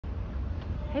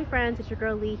Hey friends, it's your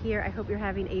girl Lee here. I hope you're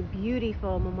having a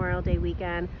beautiful Memorial Day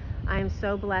weekend. I am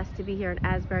so blessed to be here at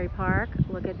Asbury Park.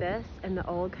 Look at this in the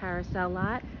old carousel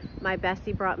lot. My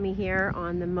bestie brought me here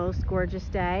on the most gorgeous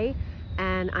day,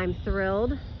 and I'm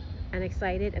thrilled and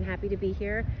excited and happy to be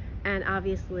here. And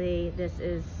obviously this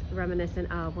is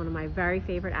reminiscent of one of my very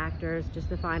favorite actors, just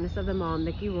the finest of them all,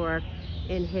 Mickey Rourke,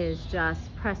 in his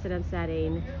just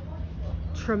precedent-setting,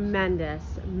 tremendous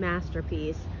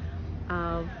masterpiece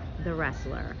of The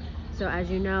Wrestler. So as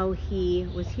you know, he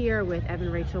was here with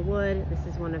Evan Rachel Wood. This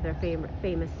is one of their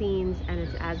famous scenes, and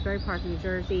it's Asbury Park, New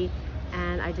Jersey.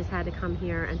 And I just had to come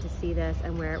here and to see this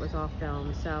and where it was all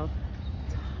filmed. So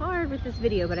it's hard with this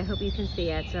video, but I hope you can see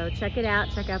it. So check it out,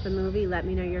 check out the movie. Let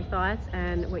me know your thoughts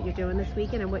and what you're doing this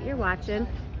weekend and what you're watching.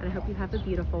 And I hope you have a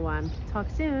beautiful one. Talk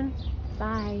soon.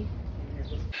 Bye.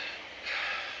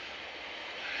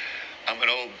 I'm an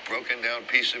old broken down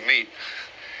piece of meat.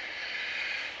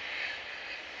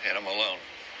 And I'm alone.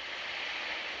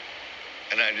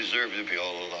 And I deserve to be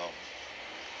all alone.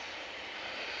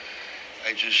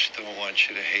 I just don't want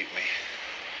you to hate me.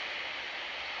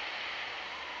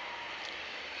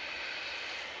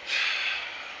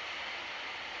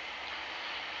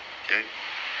 Okay?